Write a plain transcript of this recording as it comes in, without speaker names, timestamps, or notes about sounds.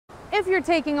If you're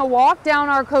taking a walk down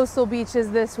our coastal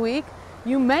beaches this week,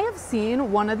 you may have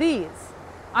seen one of these.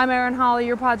 I'm Erin Holly,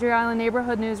 your Padre Island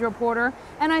neighborhood news reporter,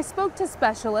 and I spoke to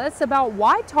specialists about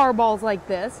why tar balls like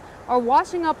this are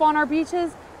washing up on our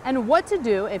beaches and what to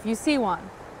do if you see one.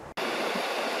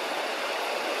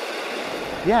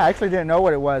 Yeah, I actually didn't know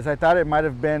what it was. I thought it might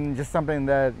have been just something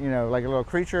that, like a little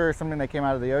creature or something that came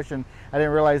out of the ocean. I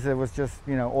didn't realize it was just,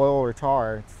 oil or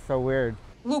tar. It's so weird.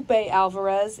 Lupe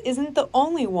Alvarez isn't the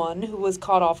only one who was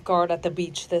caught off guard at the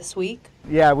beach this week.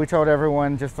 Yeah, we told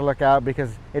everyone just to look out because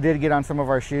it did get on some of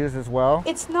our shoes as well.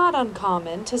 It's not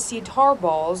uncommon to see tar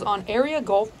balls on area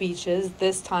Gulf beaches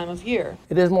this time of year.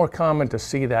 It is more common to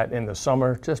see that in the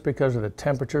summer just because of the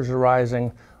temperatures are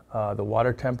rising. The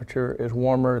water temperature is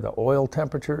warmer, the oil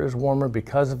temperature is warmer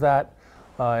because of that,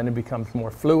 and it becomes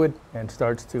more fluid and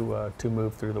starts to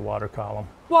move through the water column.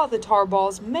 While the tar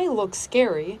balls may look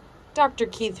scary, Dr.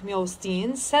 Keith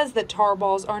Muhlstein says that tar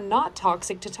balls are not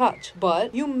toxic to touch,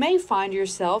 but you may find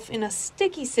yourself in a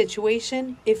sticky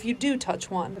situation if you do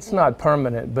touch one. It's not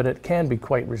permanent, but it can be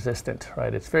quite resistant,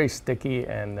 right? It's very sticky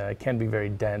and it can be very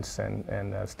dense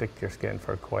and stick to your skin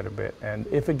for quite a bit. And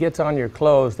if it gets on your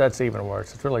clothes, that's even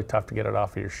worse. It's really tough to get it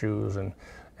off of your shoes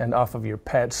and off of your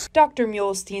pets. Dr.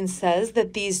 Muhlstein says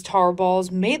that these tar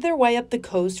balls made their way up the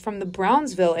coast from the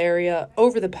Brownsville area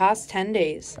over the past 10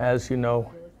 days. As you know,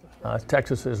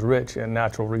 Texas is rich in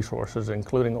natural resources,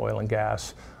 including oil and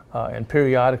gas, and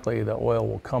periodically the oil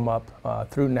will come up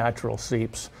through natural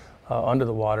seeps under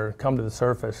the water, come to the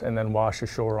surface, and then wash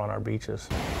ashore on our beaches.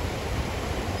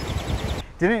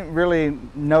 Didn't really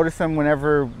notice them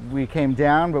whenever we came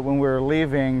down, but when we were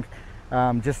leaving,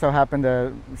 just so happened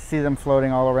to see them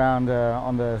floating all around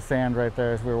on the sand right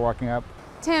there as we were walking up.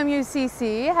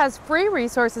 TAMUCC has free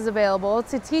resources available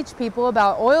to teach people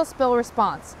about oil spill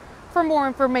response. For more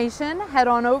information, head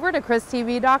on over to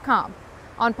christv.com.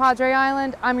 On Padre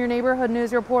Island, I'm your neighborhood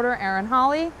news reporter, Erin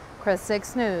Holly, Chris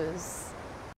 6 News.